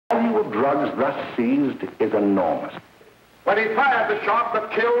value of drugs thus seized is enormous. When he fired the shot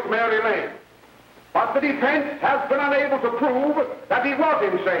that killed Mary Lane. But the defense has been unable to prove that he was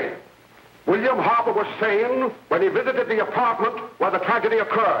insane. William Harper was sane when he visited the apartment where the tragedy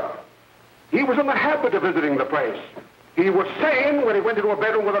occurred. He was in the habit of visiting the place. He was sane when he went into a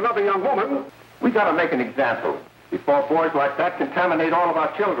bedroom with another young woman. We got to make an example before boys like that contaminate all of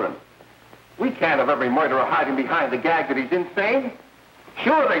our children. We can't have every murderer hiding behind the gag that he's insane.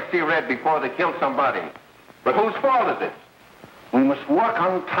 Sure, they see red before they kill somebody. But whose fault is it? We must work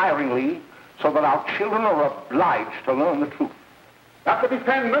untiringly so that our children are obliged to learn the truth. That the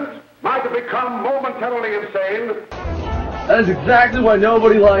defendant might have become momentarily insane. That is exactly why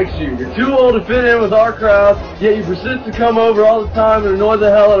nobody likes you. You're too old to fit in with our crowd, yet you persist to come over all the time and annoy the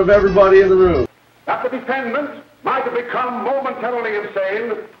hell out of everybody in the room. That the defendant might have become momentarily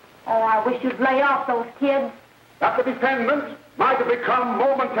insane. Oh, I wish you'd lay off those kids. That the defendant might have become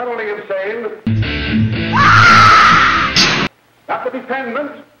momentarily insane. That the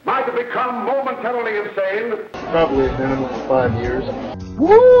defendant might have become momentarily insane. Probably a minimum of 5 years.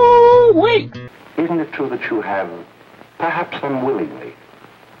 Woo-wee! Isn't it true that you have, perhaps unwillingly,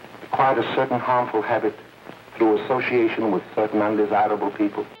 acquired a certain harmful habit through association with certain undesirable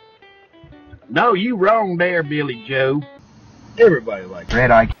people? No, you wrong there, Billy Joe. Everybody likes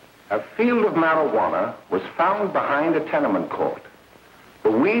Red Eye. A field of marijuana was found behind a tenement court.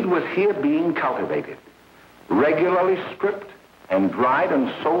 The weed was here being cultivated, regularly stripped and dried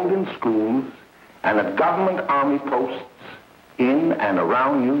and sold in schools and at government army posts in and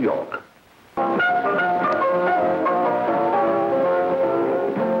around New York.